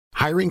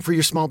Hiring for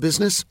your small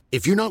business?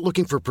 If you're not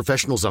looking for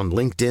professionals on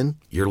LinkedIn,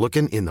 you're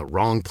looking in the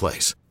wrong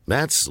place.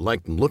 That's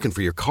like looking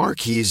for your car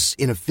keys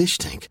in a fish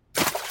tank.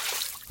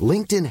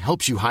 LinkedIn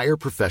helps you hire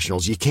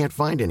professionals you can't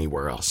find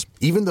anywhere else,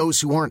 even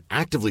those who aren't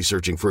actively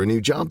searching for a new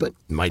job but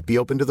might be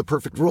open to the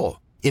perfect role.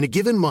 In a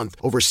given month,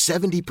 over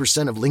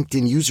 70% of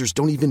LinkedIn users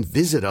don't even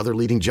visit other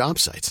leading job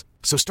sites.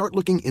 So start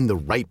looking in the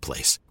right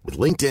place. With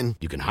LinkedIn,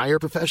 you can hire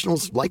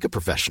professionals like a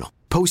professional.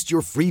 Post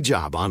your free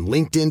job on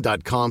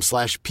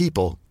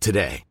linkedin.com/people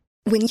today.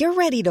 When you're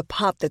ready to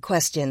pop the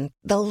question,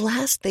 the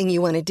last thing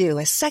you want to do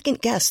is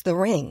second-guess the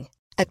ring.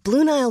 At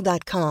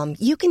BlueNile.com,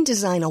 you can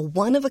design a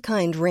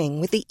one-of-a-kind ring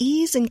with the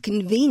ease and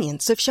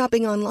convenience of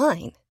shopping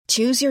online.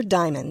 Choose your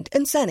diamond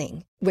and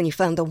setting. When you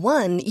find the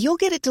one, you'll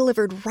get it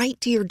delivered right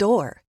to your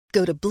door.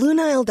 Go to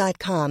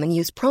BlueNile.com and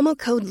use promo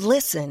code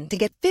LISTEN to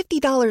get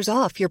 $50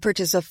 off your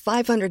purchase of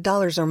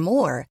 $500 or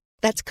more.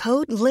 That's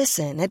code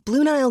LISTEN at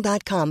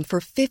BlueNile.com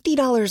for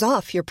 $50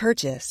 off your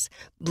purchase.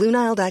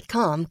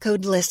 BlueNile.com,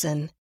 code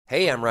LISTEN.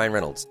 Hey, I'm Ryan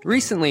Reynolds.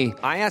 Recently,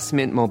 I asked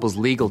Mint Mobile's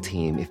legal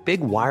team if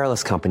big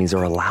wireless companies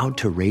are allowed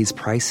to raise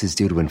prices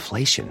due to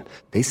inflation.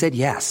 They said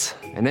yes.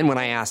 And then when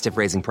I asked if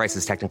raising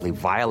prices technically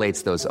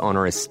violates those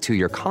onerous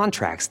two-year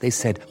contracts, they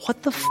said,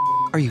 "What the f***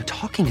 are you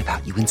talking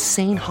about, you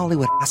insane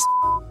Hollywood ass?"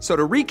 So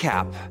to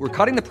recap, we're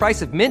cutting the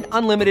price of Mint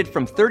Unlimited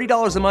from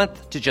 $30 a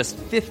month to just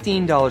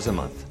 $15 a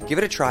month. Give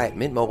it a try at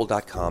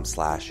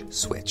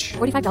mintmobile.com/switch.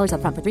 $45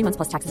 up front for 3 months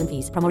plus taxes and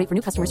fees. Promo rate for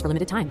new customers for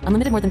limited time.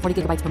 Unlimited more than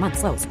 40 gigabytes per month.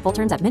 Slows full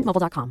terms at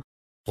mintmobile.com.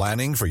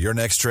 Planning for your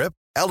next trip?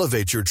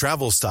 Elevate your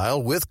travel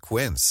style with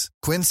Quince.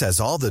 Quince has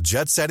all the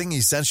jet-setting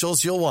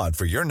essentials you'll want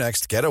for your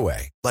next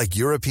getaway, like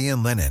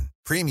European linen,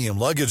 premium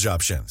luggage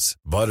options,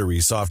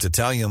 buttery soft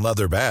Italian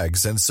leather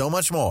bags, and so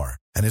much more.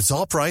 And it's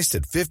all priced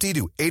at 50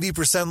 to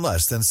 80%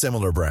 less than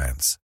similar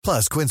brands.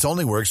 Plus, Quince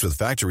only works with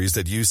factories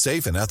that use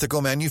safe and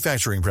ethical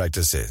manufacturing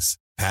practices.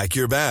 Pack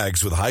your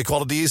bags with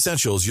high-quality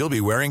essentials you'll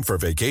be wearing for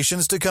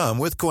vacations to come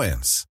with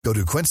Quince. Go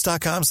to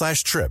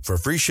quince.com/trip for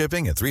free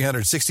shipping and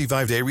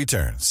 365-day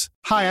returns.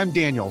 Hi, I'm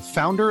Daniel,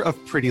 founder of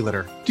Pretty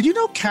Litter. Did you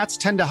know cats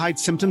tend to hide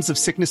symptoms of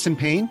sickness and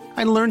pain?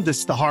 I learned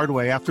this the hard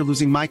way after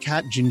losing my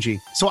cat,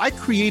 Gingy. So I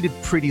created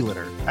Pretty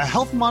Litter, a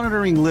health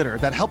monitoring litter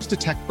that helps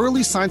detect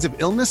early signs of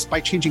illness by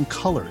changing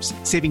colors,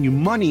 saving you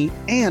money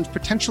and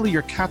potentially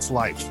your cat's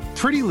life.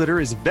 Pretty Litter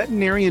is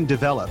veterinarian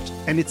developed,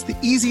 and it's the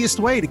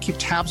easiest way to keep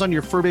tabs on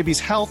your fur baby's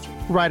health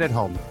right at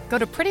home. Go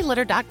to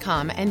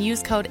prettylitter.com and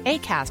use code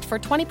ACAST for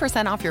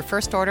 20% off your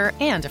first order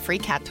and a free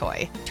cat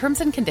toy.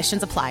 Terms and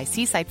conditions apply.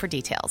 See site for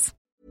details.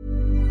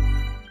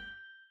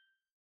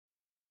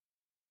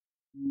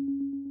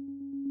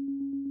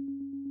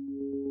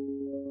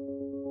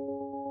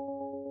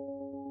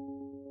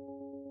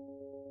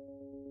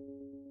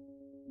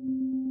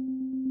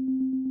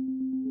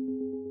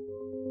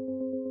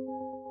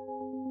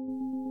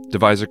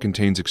 Devisor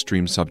contains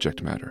extreme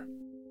subject matter,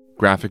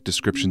 graphic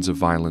descriptions of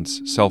violence,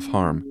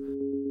 self-harm,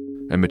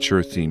 and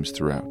mature themes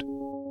throughout.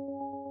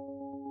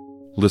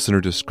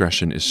 Listener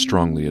discretion is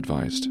strongly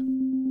advised.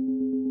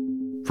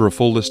 For a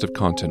full list of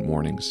content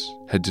warnings,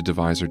 head to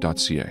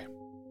devisor.ca.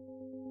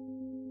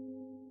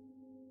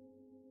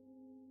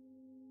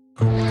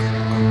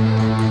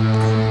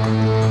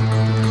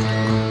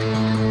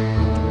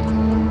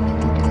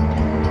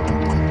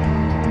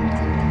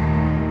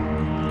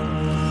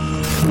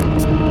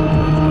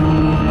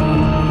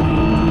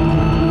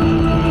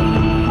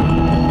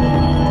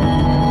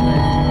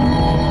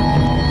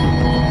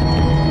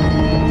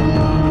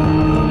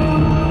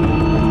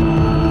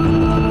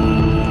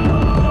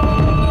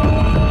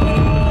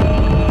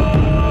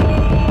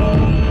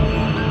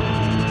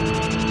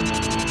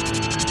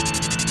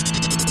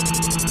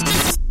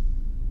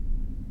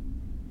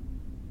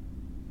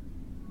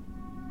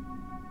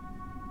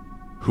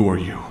 Who are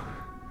you?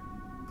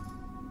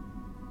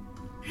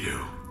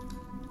 You.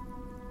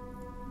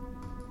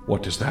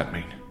 What does that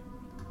mean?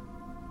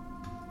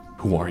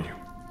 Who are you?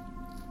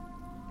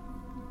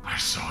 I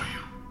saw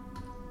you.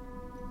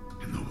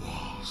 In the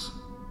walls.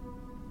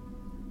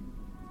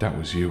 That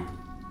was you.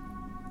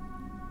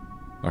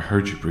 I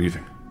heard you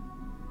breathing.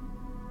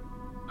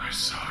 I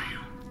saw you.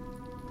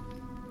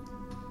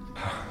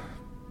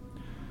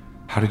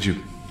 How did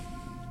you...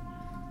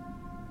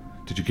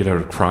 Did you get out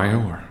of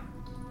cryo, or...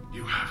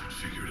 You haven't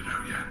figured it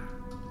out yet.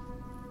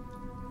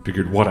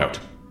 Figured what out?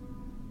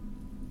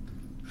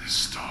 The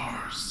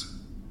stars.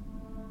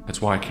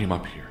 That's why I came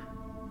up here.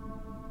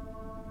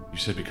 You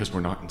said because we're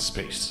not in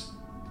space.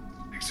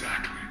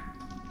 Exactly.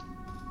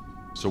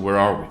 So where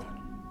are we then?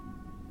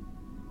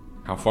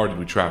 How far did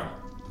we travel?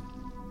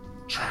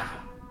 Travel?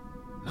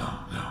 No.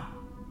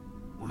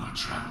 We're not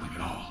traveling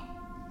at all.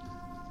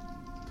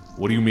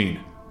 What do you mean?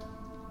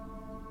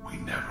 We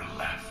never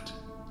left.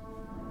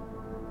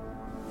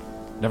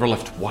 Never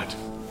left what?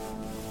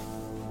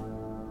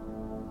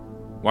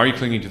 Why are you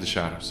clinging to the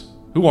shadows?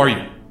 Who are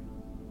you?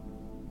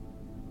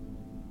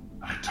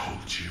 I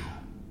told you.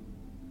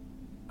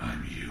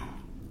 I'm you.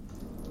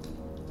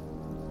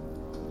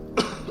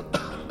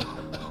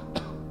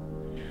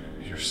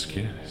 Your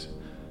skin is...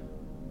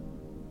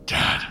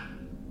 Dad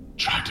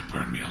tried to to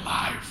burn me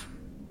alive.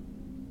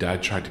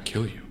 Dad tried to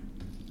kill you.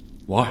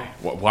 Why?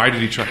 Why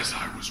did he try? Because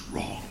I was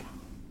wrong.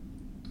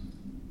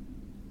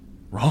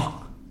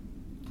 Wrong?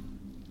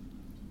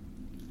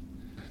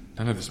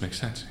 None of this makes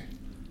sense.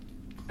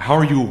 How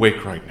are you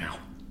awake right now?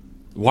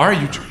 Why are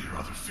you... Where are your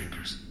other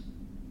fingers?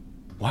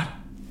 What?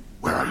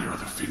 Where are your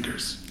other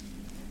fingers?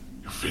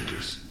 Your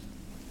fingers.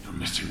 You're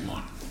missing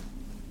one.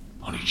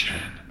 On each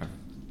hand.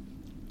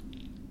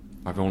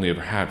 I've only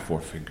ever had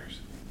 4 fingers.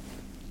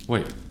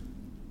 Wait.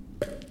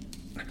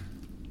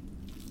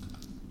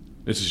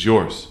 This is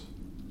yours.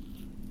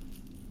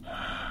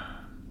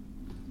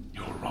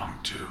 You're wrong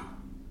too.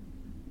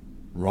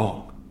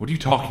 Wrong? What are you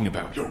talking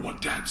about? You're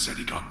what Dad said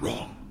he got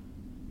wrong.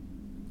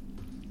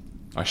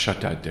 I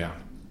shut Dad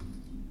down.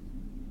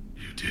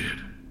 You did.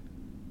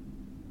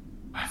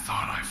 I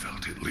thought I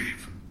felt it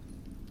leave.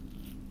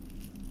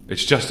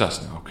 It's just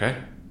us now, okay?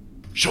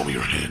 Show me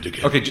your hand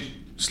again. Okay,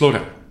 slow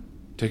down.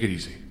 Take it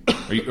easy.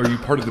 Are you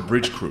part of the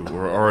bridge crew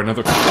or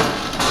another crew?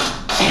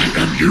 I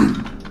am you.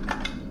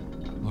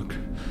 Look,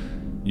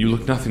 you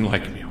look nothing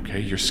like me, okay?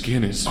 Your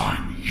skin is...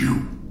 I'm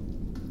you.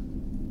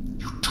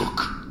 You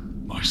took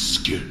my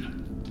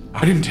skin.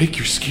 I didn't take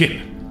your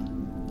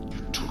skin. You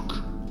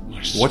took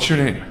my skin. What's your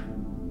name?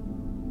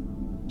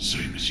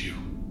 Same as you.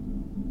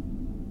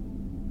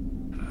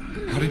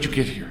 How did you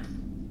get here?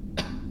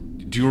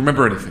 Do you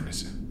remember anything?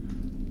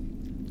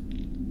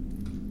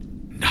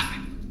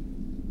 Nothing.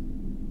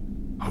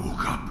 I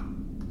woke up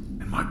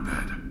in my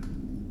bed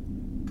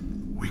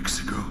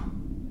weeks ago.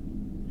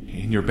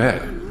 In your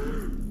bed?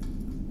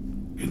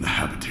 In the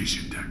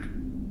habitation deck.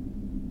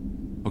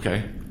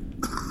 Okay.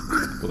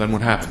 Well, then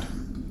what happened?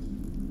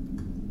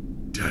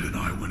 Dad and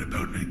I went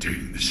about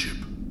maintaining the ship,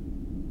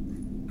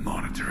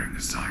 monitoring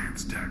the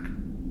science deck,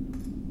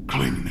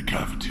 cleaning the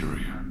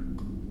cafeteria,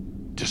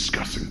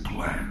 discussing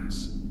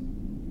plans.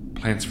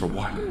 Plans for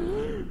what?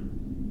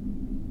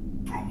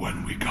 For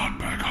when we got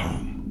back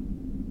home.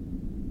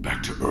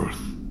 Back to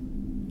Earth.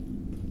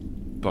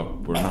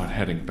 But we're not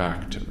heading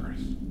back to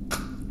Earth.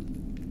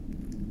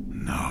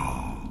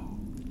 No.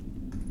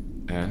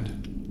 And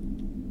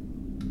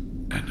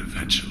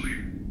eventually,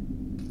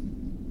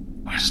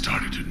 I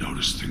started to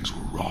notice things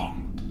were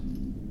wrong.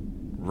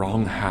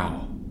 Wrong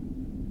how?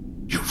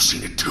 You've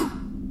seen it too.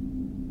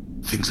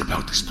 Things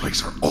about this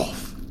place are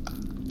off.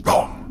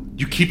 Wrong.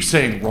 You keep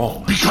saying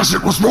wrong. Because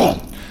it was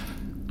wrong.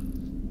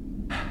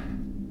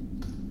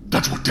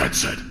 That's what Dad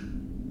said.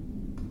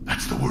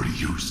 That's the word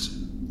he used.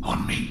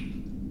 On me.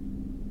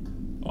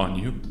 On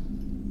you?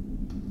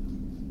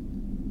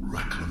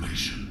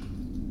 Reclamation.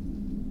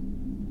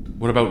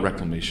 What about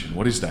reclamation?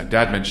 What is that?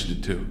 Dad mentioned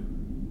it too.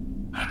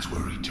 That's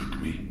where he took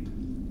me.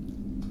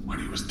 When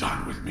he was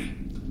done with me.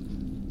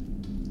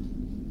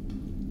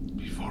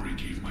 Before he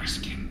gave my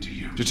skin to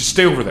you. Just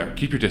stay over there.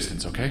 Keep your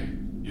distance, okay?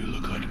 You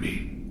look like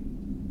me.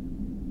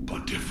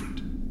 But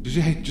different.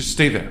 Hey, just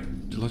stay there.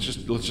 Let's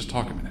just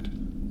talk a minute.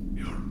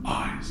 Your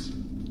eyes.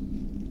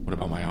 What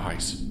about my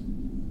eyes?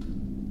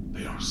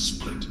 They are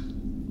split.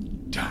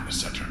 Down the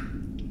center.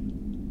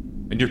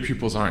 And your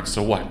pupils aren't,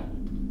 so what?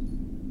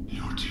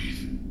 Your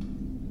teeth.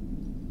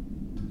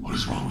 What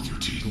is wrong with your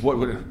teeth? What?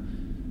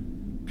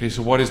 Okay,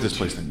 so what is this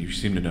place then? You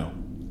seem to know.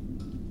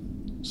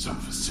 Some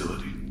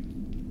facility.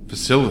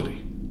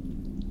 Facility?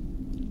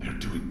 They're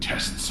doing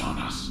tests on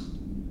us.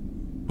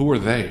 Who are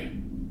they?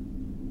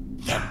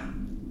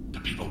 Them. The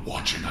people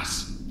watching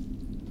us.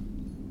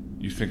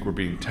 You think we're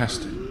being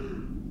tested?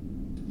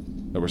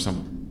 That we're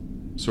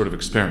some sort of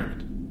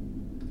experiment?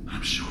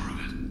 I'm sure of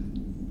it.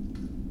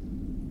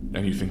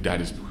 And you think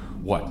Dad is,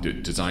 what,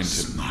 designed to...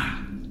 Smile.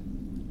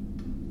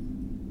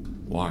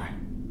 Why?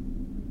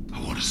 I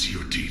want to see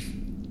your teeth.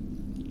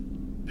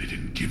 They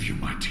didn't give you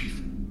my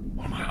teeth.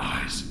 Or my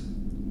eyes.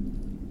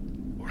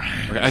 Or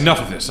hands. Okay,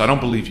 enough of this. I don't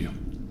believe you.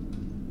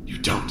 You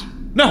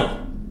don't?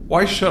 No!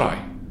 Why should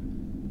I?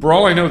 For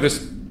all I know,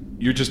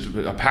 you're just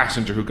a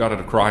passenger who got out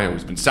of cryo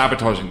who's been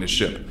sabotaging this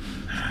ship.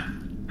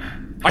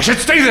 I should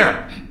stay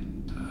there!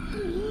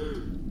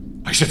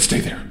 I should stay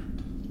there.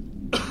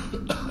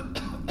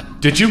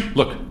 Did you?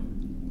 Look.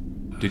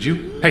 Did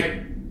you?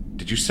 Hey,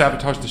 did you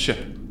sabotage the ship?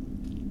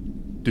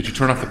 Did you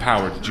turn off the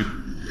power? Did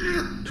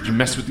you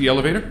mess with the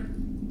elevator?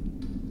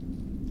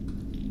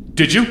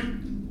 Did you?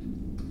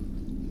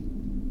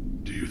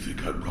 Do you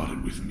think I brought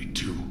it with me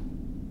too?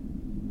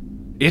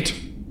 It?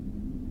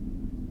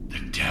 The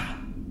devil.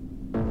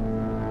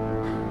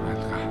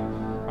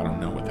 I don't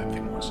know what that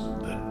thing was.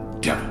 The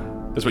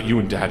devil. That's what you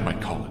and Dad might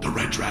call it. The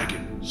red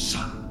dragon,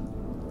 son.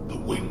 The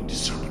winged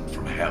serpent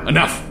from hell.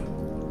 Enough!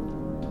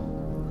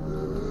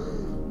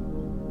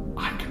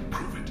 I can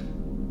prove it.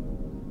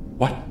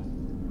 What?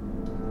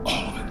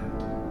 All of it.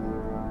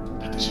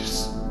 That this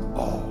is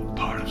all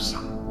part of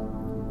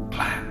some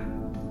plan.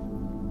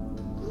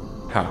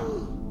 How?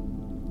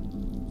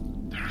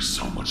 There is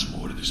so much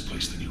more to this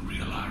place than you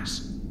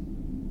realize.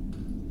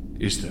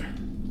 Is there?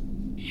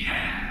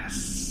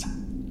 Yes.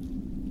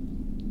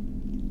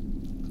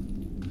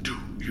 Do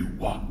you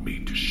want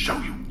me to show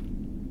you?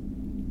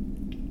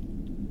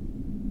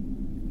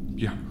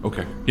 Yeah,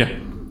 okay, yeah.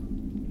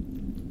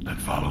 Then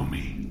follow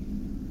me.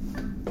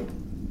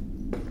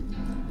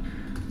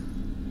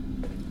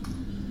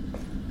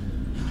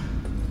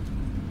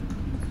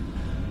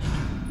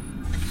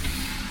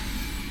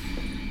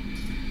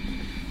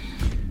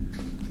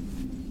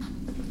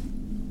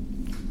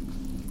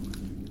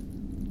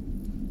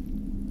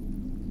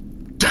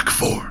 Deck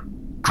 4,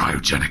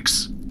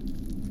 cryogenics.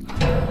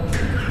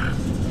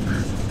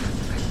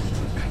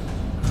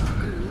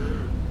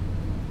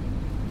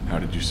 How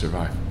did you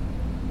survive?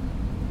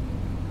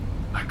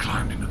 I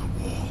climbed into the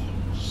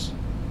walls.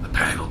 The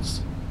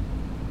panels.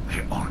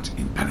 They aren't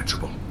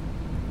impenetrable.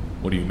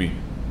 What do you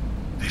mean?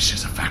 This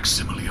is a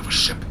facsimile of a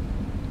ship.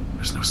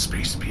 There's no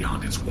space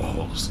beyond its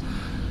walls.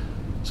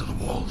 So the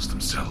walls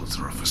themselves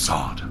are a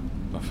facade.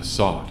 A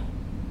facade?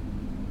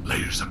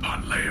 Layers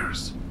upon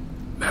layers.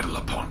 Metal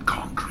upon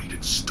concrete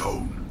and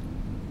stone.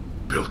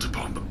 Built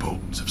upon the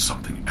bones of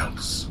something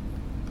else.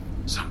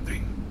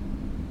 Something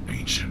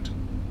ancient.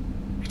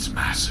 It's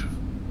massive.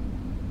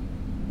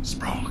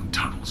 Sprawling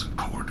tunnels and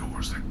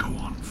corridors that go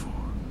on for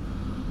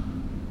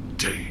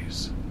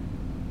days.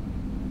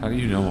 How do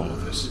you know all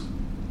of this?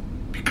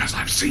 Because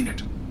I've seen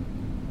it.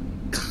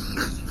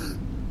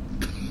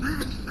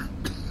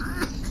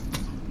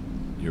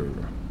 Your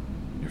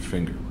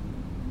finger.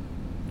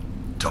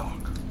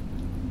 Dog.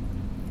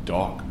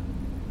 Dog?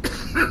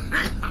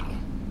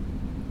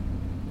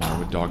 Why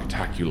would dog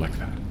attack you like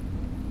that?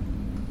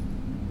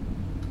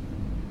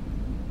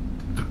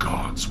 The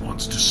gods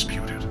once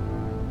disputed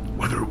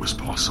whether it was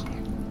possible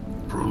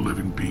for a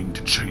living being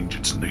to change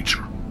its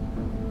nature.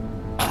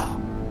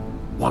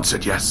 One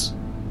said yes,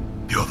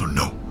 the other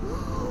no.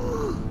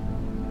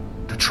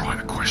 To try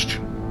the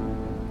question,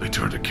 they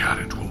turned a cat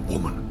into a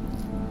woman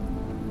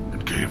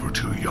and gave her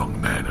to a young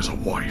man as a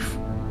wife.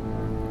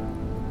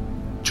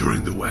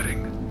 During the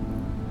wedding,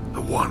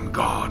 the one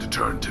god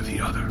turned to the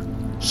other,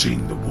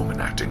 seeing the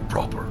woman acting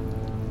proper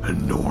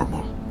and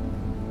normal,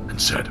 and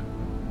said,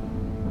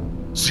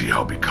 "See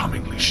how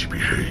becomingly she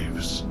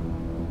behaves.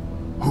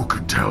 Who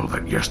could tell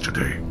that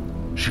yesterday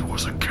she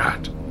was a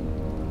cat?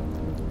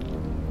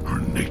 Her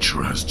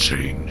nature has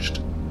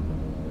changed."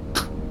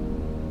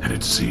 And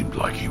it seemed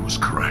like he was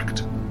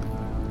correct.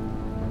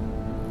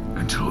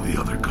 Until the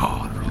other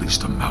god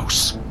released a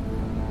mouse.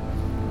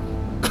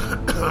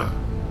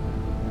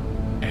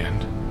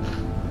 And?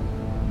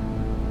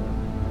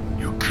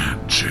 You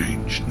can't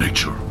change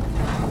nature.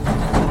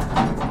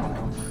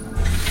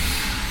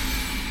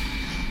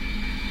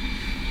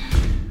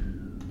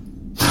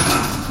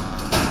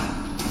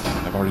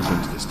 I've already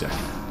been to this deck.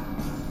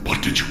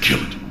 But did you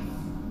kill it?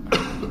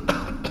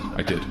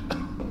 I did.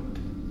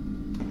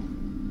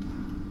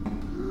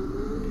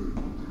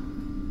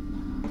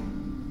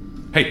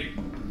 Hey,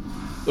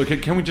 look,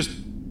 can we just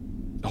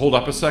hold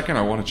up a second?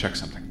 I want to check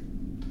something.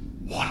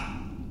 What?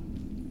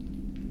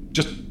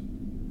 Just,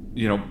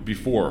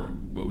 before,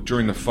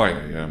 during the fight,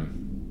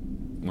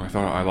 I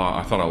thought I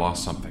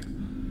lost something.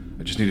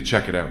 I just need to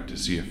check it out to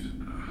see if.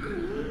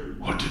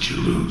 What did you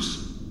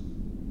lose?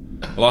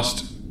 I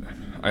lost.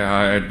 I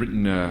had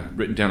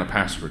written down a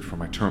password for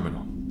my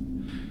terminal,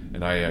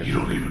 and I. You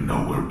don't even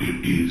know where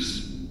it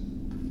is.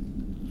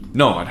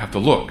 No, I'd have to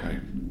look.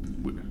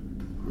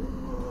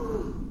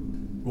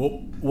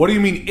 Well, what do you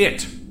mean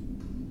it?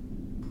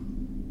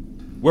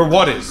 Where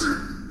what is?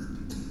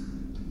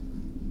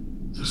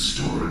 The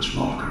storage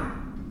locker.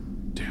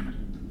 Damn it.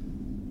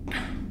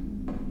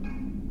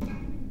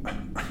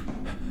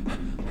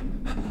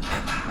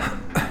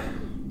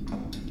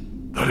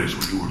 That is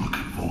what you were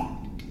looking for.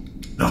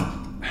 No.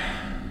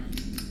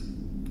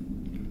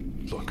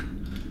 Look.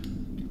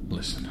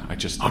 Listen,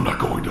 I'm not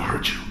going to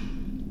hurt you.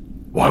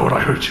 Why would I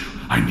hurt you?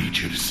 I need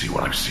you to see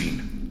what I've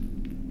seen.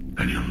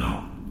 Then you'll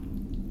know.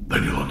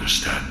 Then you'll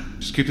understand.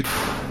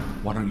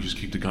 Why don't you just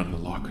keep the gun in the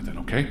locker then,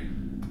 okay?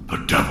 The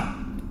devil.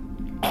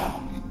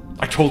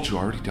 I told you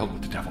I already dealt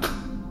with the devil.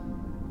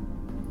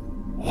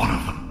 One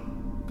of them.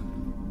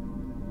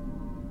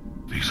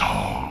 These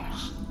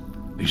halls.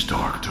 These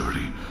dark,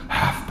 dirty,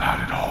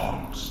 half-padded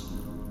halls.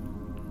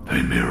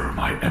 They mirror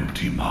my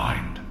empty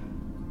mind.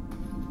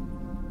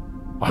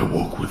 I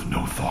woke with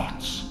no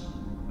thoughts,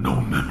 no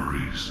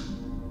memories.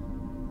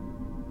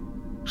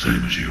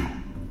 Same as you.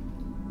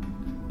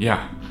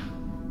 Yeah.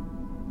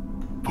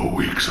 For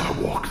weeks I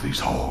walked these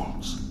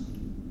halls,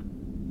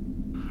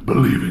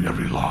 believing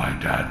every lie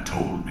Dad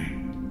told me,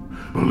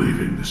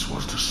 believing this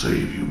was to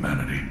save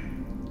humanity,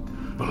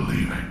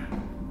 believing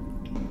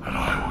that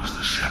I was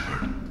the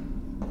shepherd.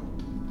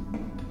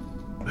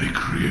 They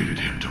created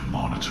him to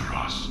monitor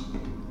us,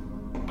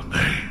 but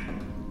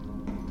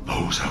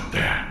those out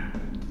there,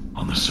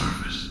 on the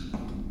surface,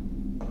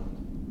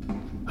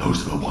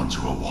 those are the ones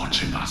who are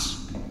watching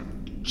us,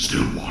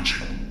 still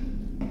watching,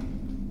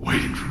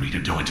 waiting for me to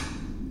do it.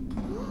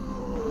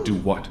 Do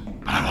what?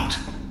 But I won't.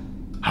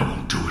 I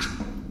won't do it.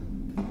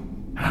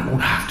 And I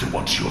won't have to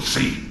once you'll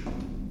see.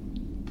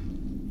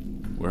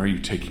 Where are you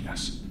taking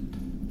us?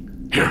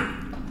 Here.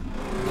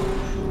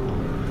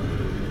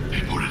 They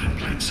put it in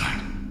plain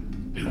sight.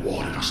 They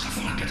wanted us to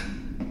find it.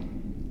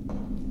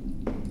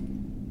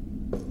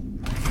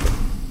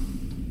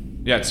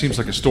 Yeah, it seems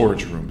like a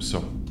storage room,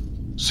 so...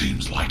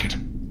 Seems like it.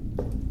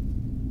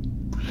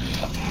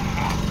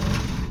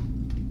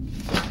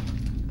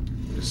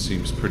 This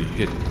seems pretty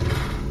hidden.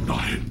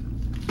 Not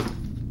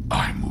hidden.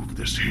 I moved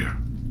this here.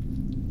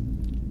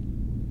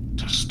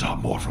 To stop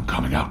more from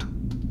coming out.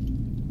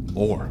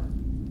 More?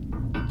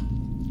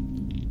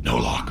 No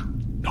lock.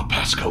 No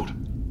passcode.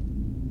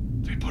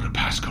 They put a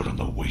passcode on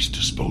the waste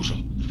disposal,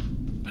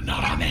 but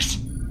not on this.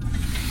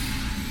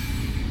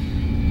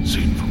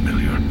 Seem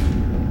familiar?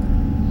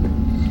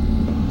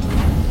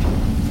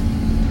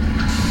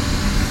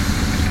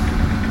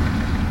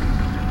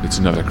 It's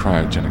another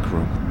cryogenic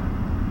room.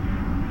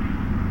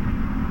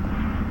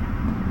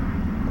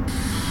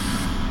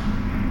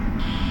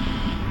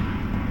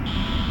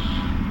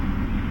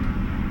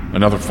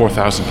 Another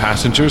 4,000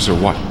 passengers, or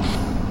what?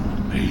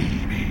 Maybe.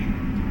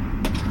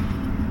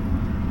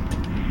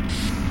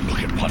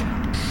 Look at what?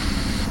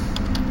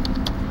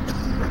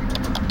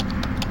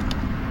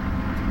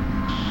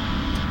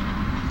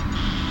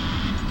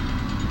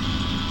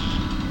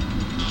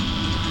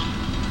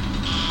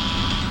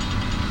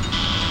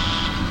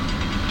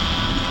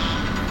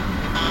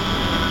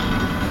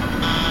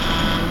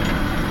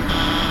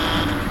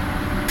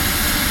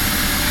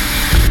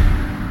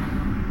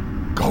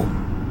 Go.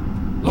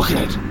 Look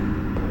at it.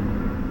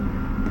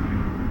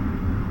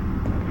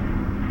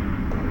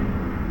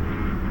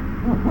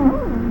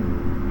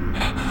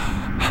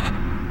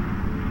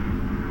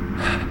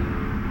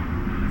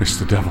 It's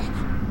the devil.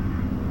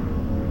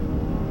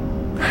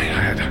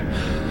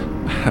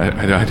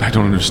 I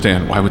don't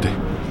understand. Why would they...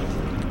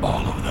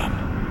 All of them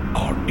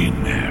are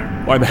in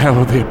there. Why the hell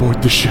are they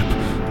aboard the ship?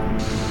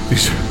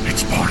 These...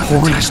 It's part of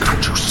the test,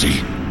 don't you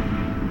see?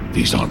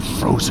 These aren't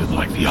frozen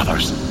like the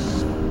others.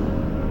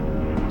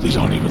 These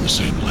aren't even the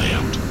same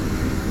layout.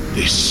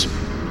 This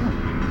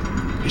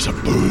is a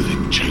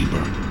birthing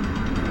chamber.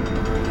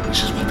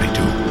 This is what they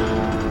do.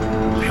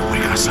 They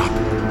wake us up.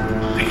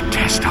 They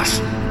test us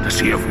to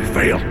see if we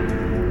fail.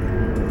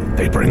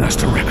 They bring us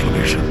to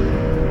reclamation.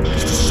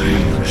 Just to say,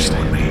 you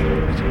and me,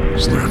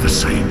 we're the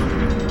same.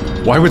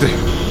 Why would they?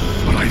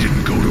 But I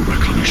didn't go to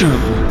reclamation.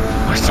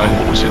 I saw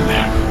what was in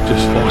there.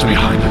 Just what was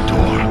behind the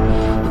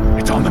door.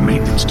 It's on the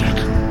maintenance deck.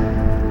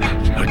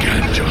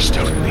 Again, just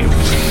out in the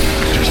open.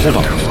 Just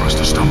out there for us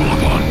to stumble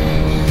upon.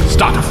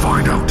 Stop to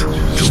find out.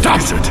 To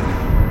stop it.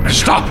 And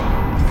stop.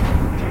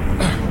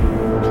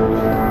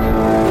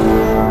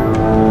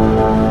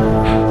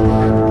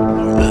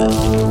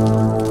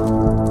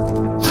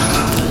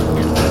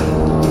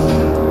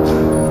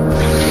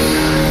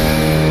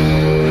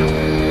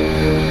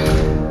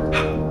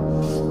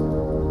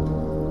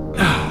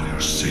 Now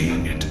you're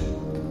seeing it.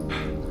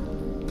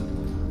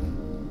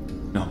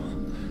 No.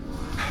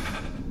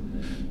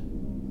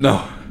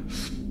 No.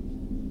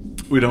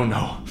 We don't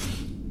know.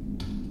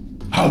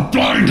 How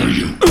blind are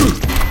you?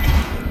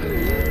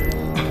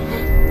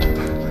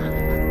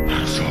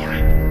 I'm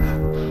sorry.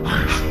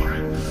 I'm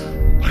sorry.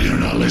 But you're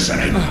not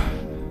listening.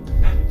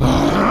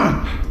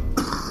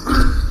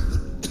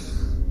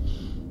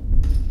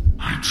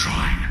 I'm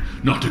trying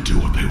not to do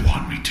what they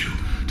want me to.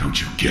 Don't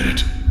you get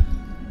it?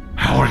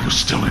 How are you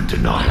still in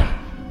denial?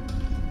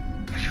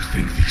 You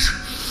think these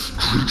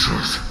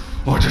creatures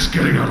are just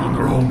getting out on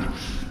their own?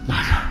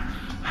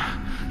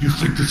 You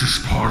think this is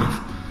part of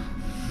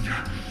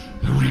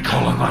the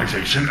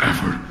recolonization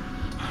effort?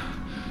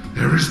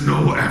 There is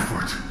no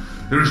effort.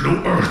 There is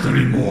no Earth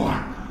anymore.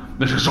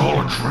 This is all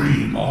a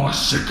dream, all a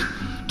sick,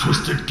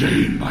 twisted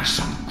game by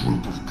some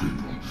group of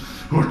people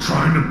who are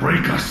trying to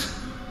break us.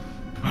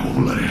 I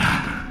won't let it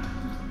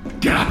happen.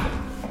 Get up!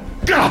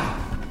 Get up!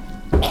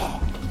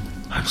 Oh,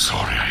 I'm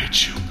sorry I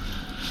hit you.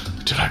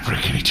 Did I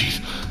break any teeth?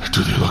 Or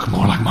do they look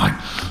more like mine?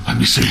 Let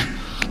me see.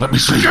 Let me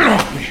see. Get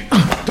off me!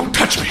 Don't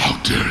touch me! How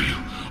dare you!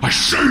 I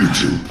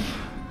saved you!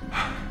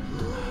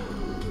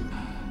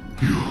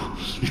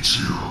 It's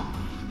you.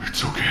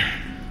 It's okay.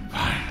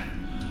 Fine.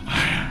 I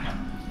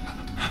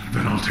am.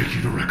 Then I'll take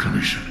you to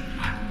reclamation.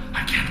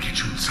 I can't get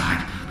you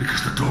inside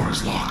because the door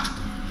is locked.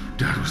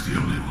 Dad was the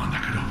only one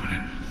that could open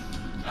it.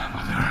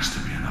 But there has to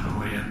be another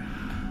way in.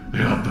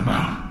 They let them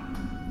out.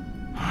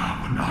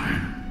 But not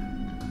in.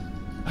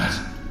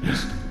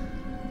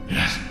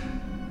 Yes.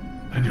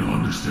 And you'll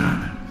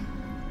understand.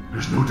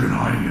 There's no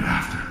denying it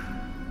after.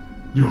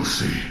 You'll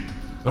see.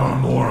 There are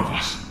more of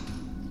us.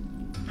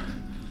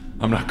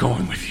 I'm not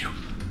going with you.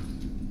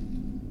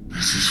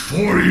 This is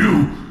for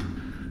you.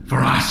 For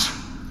us.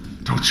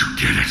 Don't you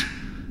get it?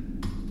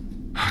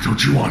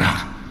 Don't you want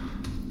out?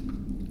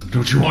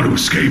 Don't you want to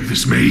escape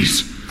this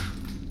maze?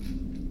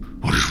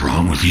 What is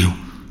wrong with you?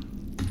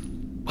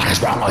 What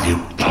is wrong with you?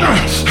 Okay.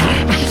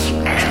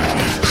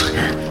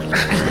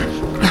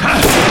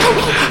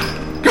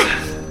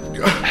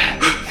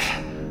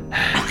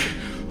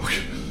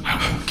 I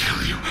won't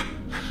kill you.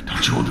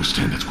 Don't you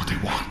understand that's what they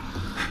want?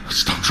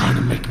 Stop trying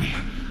to make me.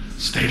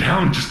 Stay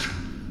down. Just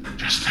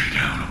stay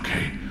down,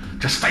 okay?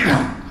 Just stay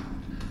down.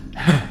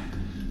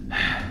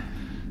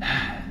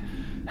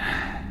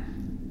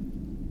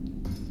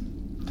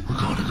 We're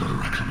going to go to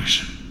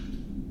reclamation.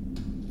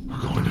 We're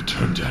going to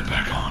turn Dad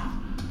back on.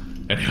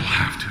 And he'll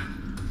have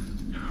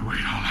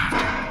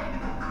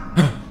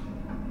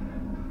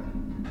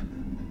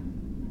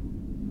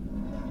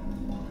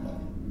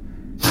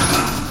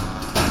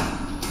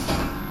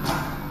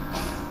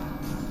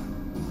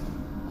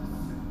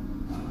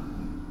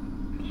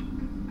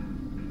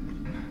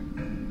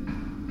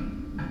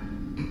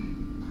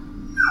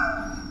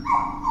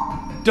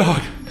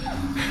Dog.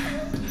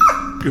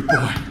 Good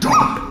boy.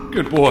 Dog.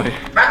 Good boy.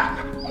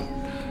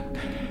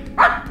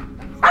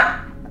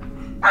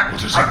 What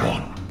does he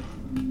want?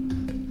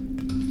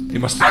 He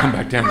must have come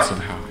back down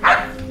somehow.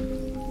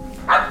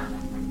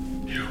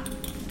 You.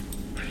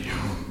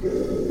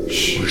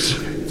 Shh.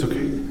 Listen. It's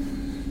okay.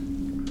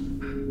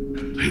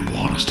 They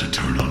want us to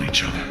turn on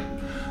each other.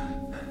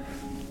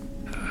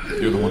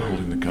 You're the one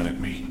holding the gun at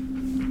me.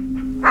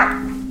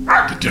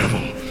 The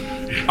devil.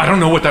 I don't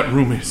know what that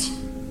room is.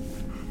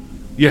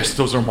 Yes,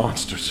 those are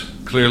monsters.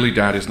 Clearly,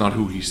 Dad is not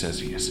who he says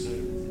he is.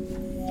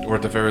 Or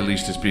at the very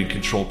least is being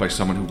controlled by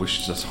someone who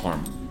wishes us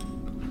harm.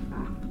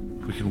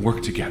 We can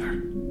work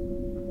together.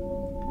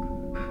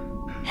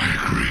 I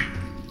agree.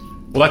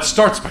 Well, that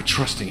starts by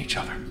trusting each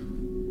other.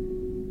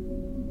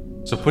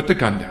 So put the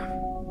gun down.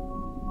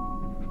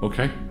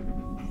 Okay?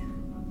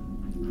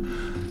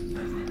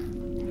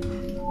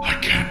 I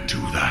can't do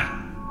that.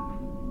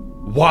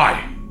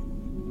 Why?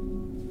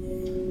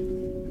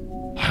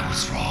 I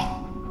was wrong.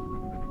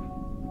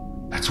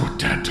 That's what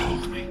Dad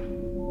told me.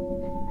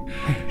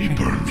 He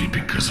burned me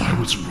because I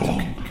was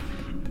wrong.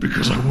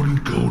 Because I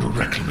wouldn't go to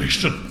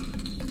Reclamation.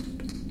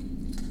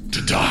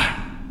 To die.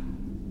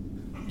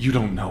 You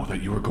don't know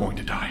that you are going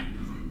to die.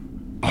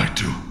 I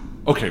do.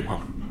 Okay,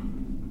 well,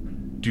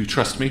 do you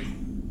trust me?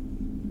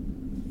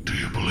 Do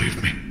you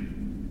believe me?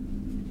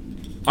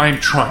 I'm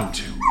trying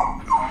to.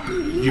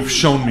 You've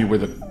shown me where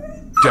the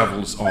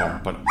devils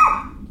are, but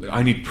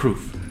I need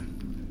proof.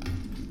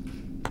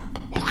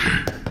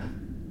 Okay.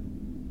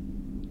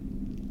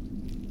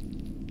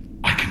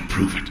 I can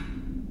prove it.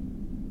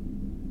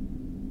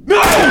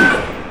 No!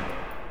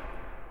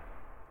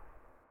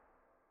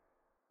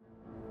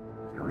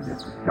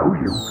 Show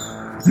you.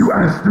 You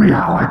asked me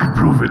how I could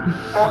prove it.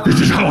 This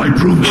is how I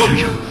prove it to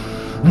you.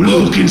 We'll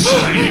look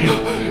inside here.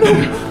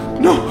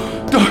 No,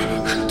 Doc,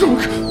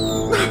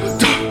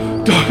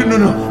 no.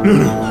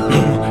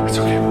 It's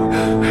okay.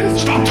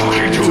 Stop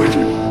talking to it.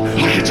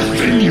 Like it's a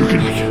thing you can...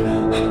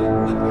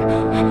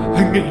 I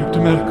can get you up to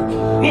medical.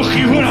 Look,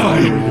 you and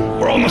I,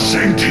 we're on the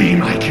same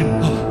team. I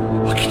can...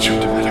 I'll get you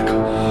up to medical.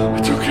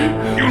 It's okay.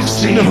 You'll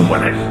see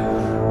when I...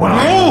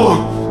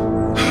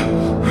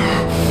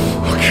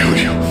 I'll kill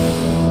you.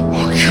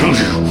 I'll kill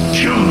you.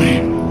 Kill me.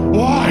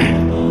 Why?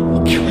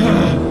 I'll kill you.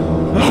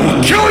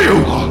 I'll kill you.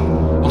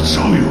 I'll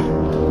show you.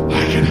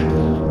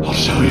 I'll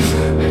show you.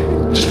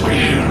 Just wait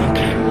here,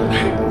 okay?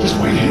 Just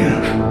wait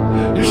here.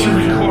 You see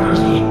me corners.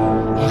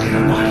 I'll get a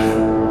knife.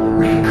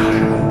 We can cut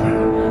him open.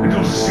 And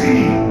you'll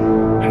see.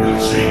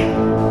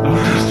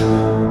 I'll just...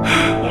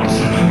 Once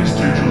the thing is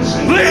dead, you'll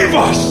see. Leave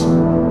us!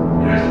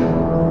 Yes,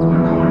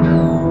 I'm going to.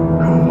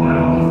 Go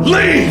wild.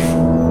 Leave!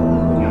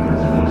 You're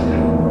supposed to.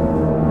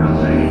 You'll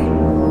see.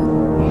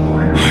 I'll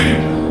find you.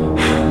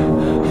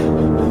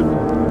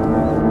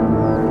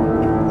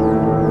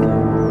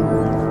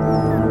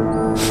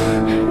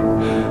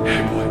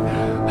 Hey, boy.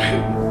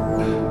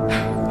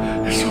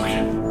 It's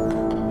okay.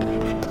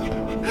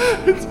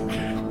 It's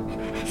okay.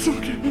 It's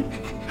okay.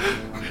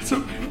 It's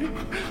okay.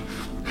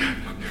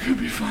 You're gonna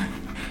be fine.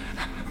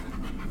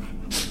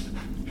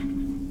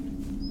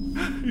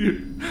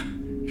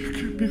 You're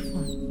gonna be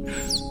fine.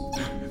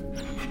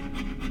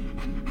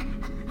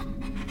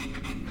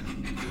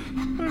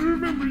 I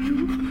remember you.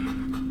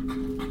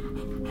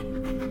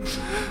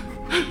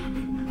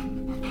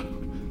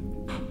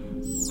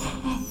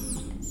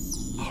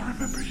 I'll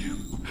remember you.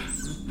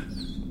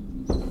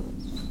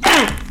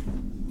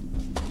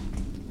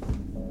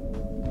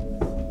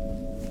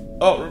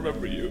 I'll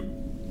remember you.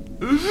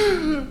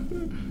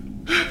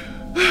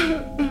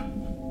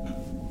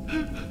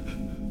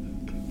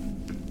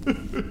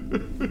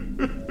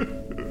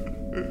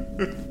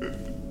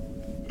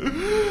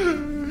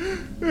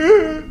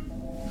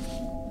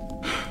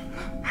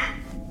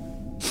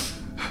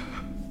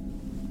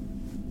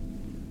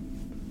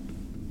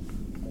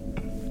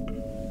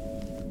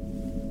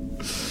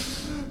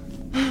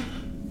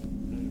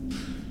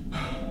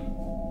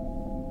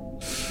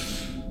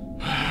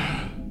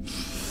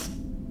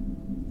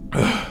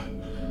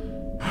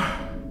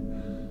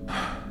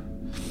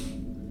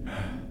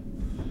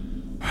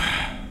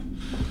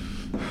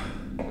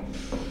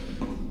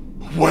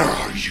 Where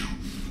are you?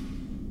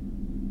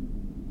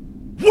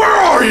 Where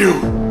are you?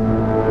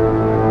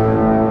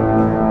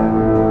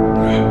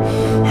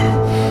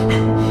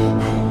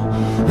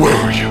 Where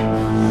are you?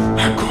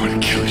 I'm going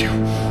to kill you.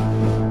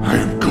 I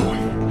am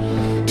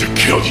going to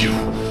kill you.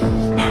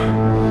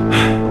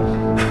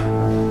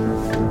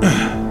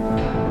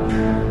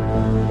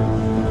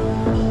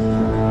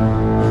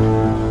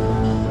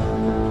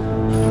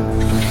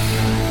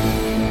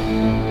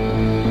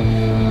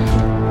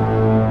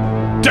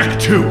 Deck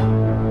 2.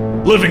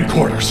 Living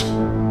quarters.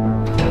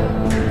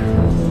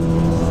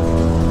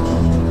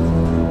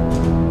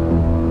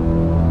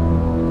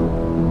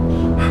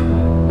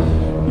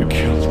 You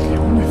killed the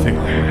only thing I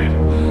had.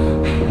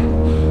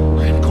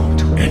 I am going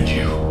to end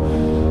you.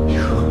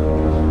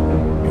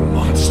 You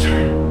monster.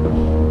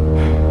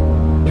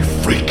 You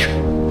freak.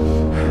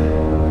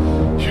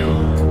 You.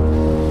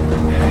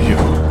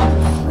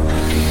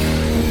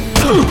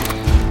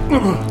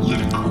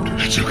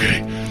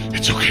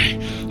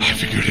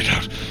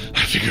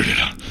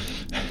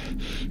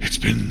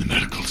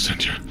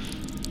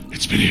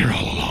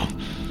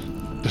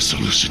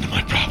 solution to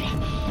my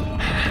problem.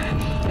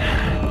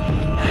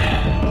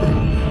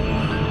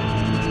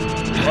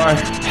 Why?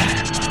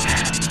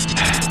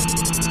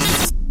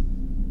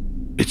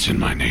 It's in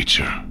my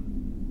nature.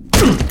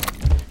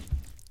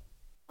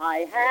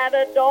 I had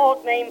a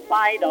dog named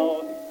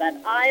Fido that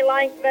I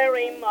liked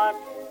very much.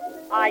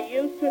 I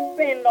used to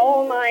spend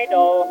all my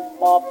dough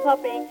for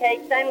puppy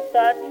cakes and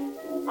such.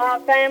 Our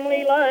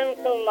family learned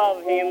to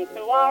love him,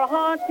 to our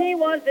hearts he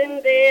was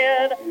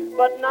endeared.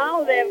 But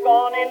now they've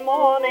gone in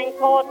mourning,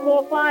 'cause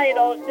poor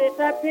Fido's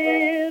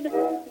disappeared.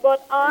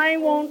 But I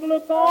won't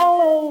look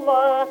all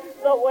over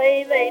the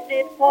way they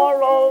did for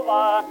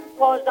Rover,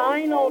 'cause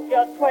I know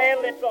just where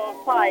little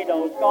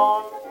Fido's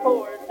gone,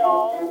 poor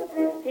dog.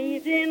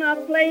 He's in a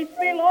place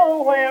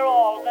below where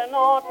all the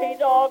naughty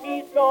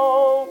doggies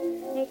go.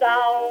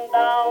 Down,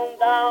 down,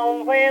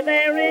 down, where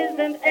there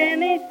isn't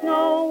any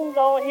snow,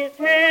 though his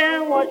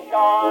hair was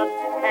short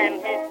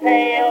and his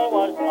tail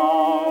was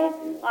long.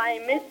 I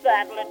miss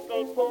that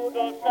little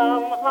poodle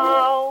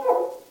somehow.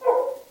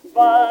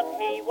 But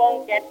he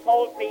won't get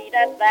cold feet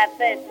at that.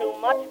 There's too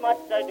much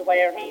mustard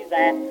where he's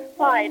at.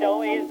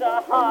 Fido is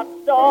a hot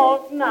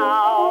dog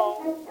now.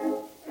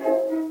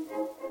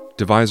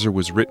 Devisor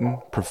was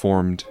written,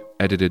 performed,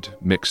 edited,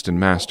 mixed, and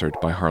mastered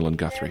by Harlan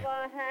Guthrie.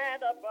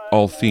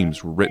 All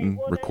themes were written,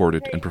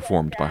 recorded, and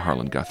performed by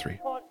Harlan Guthrie.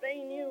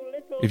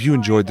 If you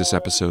enjoyed this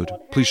episode,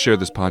 please share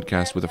this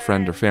podcast with a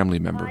friend or family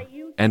member,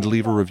 and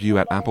leave a review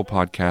at Apple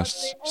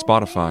Podcasts,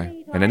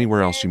 Spotify, and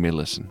anywhere else you may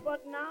listen.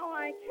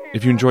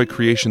 If you enjoy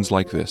creations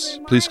like this,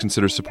 please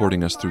consider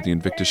supporting us through the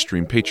Invictus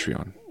Stream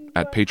Patreon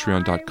at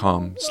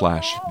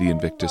patreon.com/The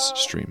Invictus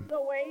Stream.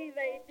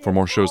 For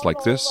more shows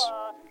like this,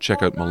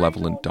 check out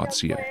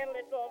malevolent.ca.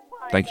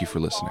 Thank you for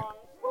listening.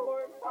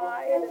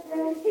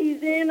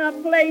 He's in a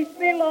place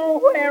below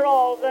where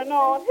all the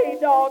naughty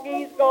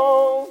doggies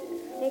go.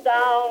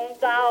 Down,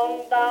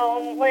 down,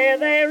 down, where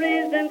there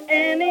isn't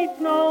any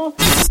snow.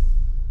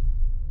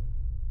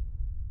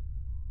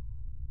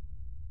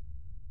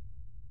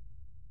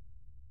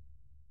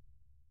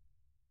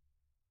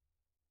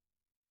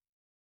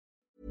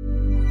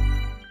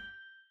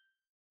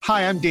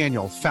 Hi, I'm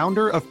Daniel,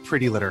 founder of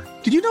Pretty Litter.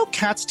 Did you know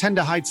cats tend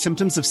to hide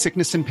symptoms of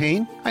sickness and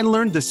pain? I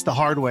learned this the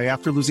hard way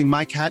after losing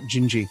my cat,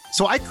 Gingy.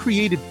 So I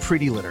created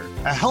Pretty Litter,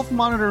 a health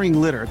monitoring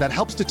litter that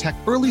helps detect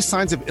early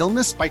signs of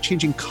illness by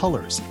changing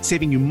colors,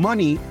 saving you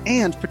money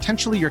and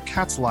potentially your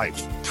cat's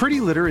life.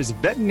 Pretty Litter is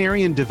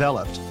veterinarian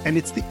developed, and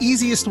it's the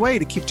easiest way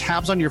to keep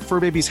tabs on your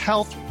fur baby's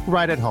health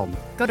right at home.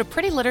 Go to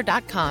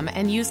prettylitter.com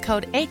and use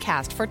code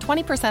ACAST for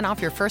 20%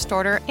 off your first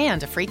order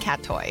and a free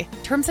cat toy.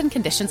 Terms and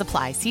conditions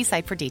apply. See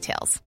site for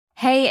details.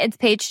 Hey, it's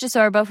Paige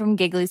DeSorbo from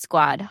Giggly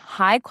Squad.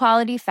 High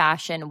quality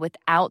fashion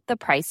without the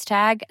price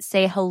tag.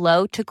 Say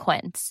hello to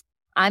Quince.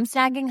 I'm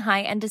snagging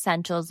high-end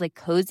essentials like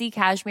cozy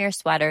cashmere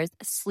sweaters,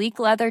 sleek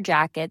leather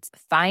jackets,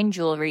 fine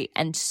jewelry,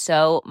 and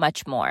so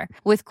much more.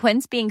 With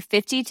Quince being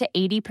 50 to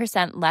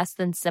 80% less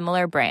than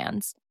similar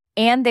brands.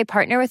 And they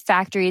partner with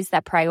factories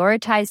that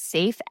prioritize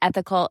safe,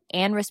 ethical,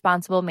 and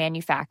responsible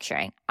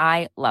manufacturing.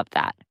 I love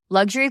that.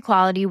 Luxury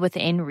quality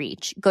within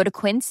reach. Go to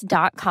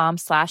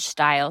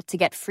quince.com/style to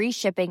get free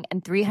shipping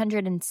and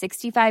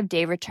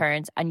 365-day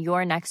returns on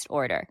your next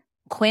order.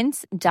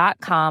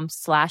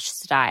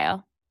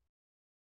 Quince.com/style.